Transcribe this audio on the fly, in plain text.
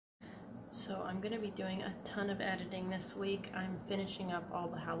So I'm going to be doing a ton of editing this week. I'm finishing up all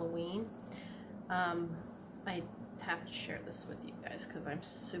the Halloween. I have to share this with you guys because I'm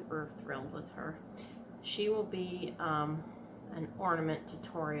super thrilled with her. She will be an ornament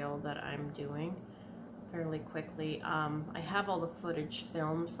tutorial that I'm doing fairly quickly. I have all the footage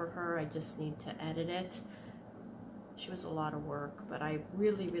filmed for her. I just need to edit it. She was a lot of work, but I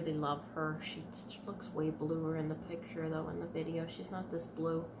really, really love her. She looks way bluer in the picture, though, in the video. She's not this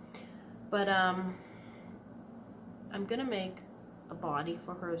blue. But I'm gonna make a body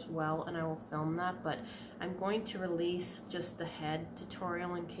for her as well, and I will film that, but I'm going to release just the head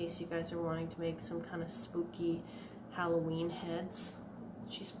tutorial in case you guys are wanting to make some kind of spooky Halloween heads.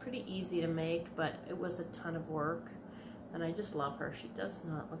 She's pretty easy to make, but it was a ton of work, and I just love her. She does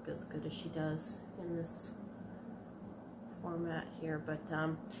not look as good as she does in this format here, but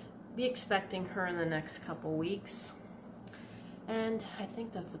be expecting her in the next couple weeks. And I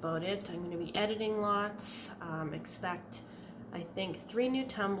think that's about it. I'm going to be editing lots. Expect, I think, 3 new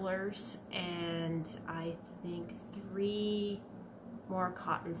tumblers, and I think 3 more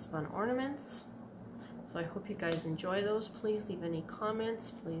cotton spun ornaments. So I hope you guys enjoy those. Please leave any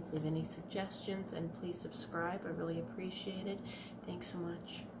comments, please leave any suggestions, and please subscribe. I really appreciate it. Thanks so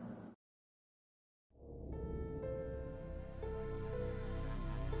much.